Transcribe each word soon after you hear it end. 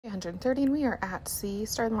330 and we are at sea.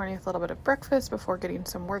 Started the morning with a little bit of breakfast before getting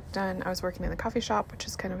some work done. I was working in the coffee shop, which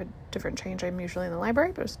is kind of a different change. I'm usually in the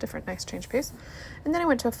library, but it was a different, nice change pace. And then I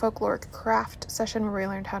went to a folkloric craft session where we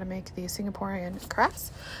learned how to make the Singaporean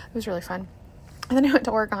crafts. It was really fun. And then I went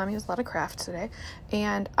to origami. It was a lot of crafts today.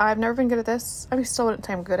 And I've never been good at this. I mean, still wouldn't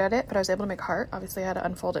say I'm good at it, but I was able to make a heart. Obviously, I had to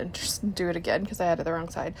unfold it and just do it again because I had it the wrong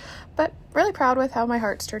side. But really proud with how my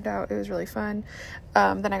hearts turned out. It was really fun.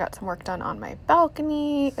 Then I got some work done on my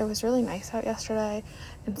balcony. It was really nice out yesterday.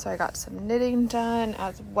 And so I got some knitting done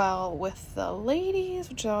as well with the ladies,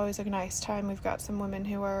 which is always a nice time. We've got some women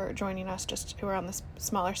who are joining us who are on this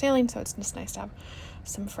smaller sailing. So it's just nice to have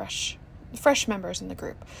some fresh members in the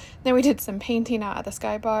group. Then we did some painting out at the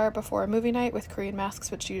Sky Bar before a movie night with Korean masks,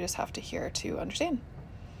 which you just have to hear to understand.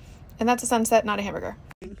 And that's a sunset, not a hamburger.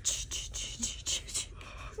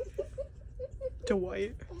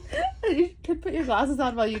 Dwight. You could put your glasses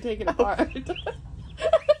on while you take it apart.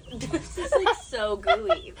 This is like so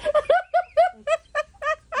gooey.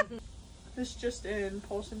 This just in,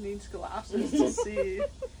 Paulson needs glasses to see.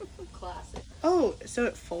 Classic. Oh, so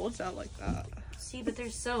it folds out like that. See, but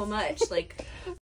there's so much, like...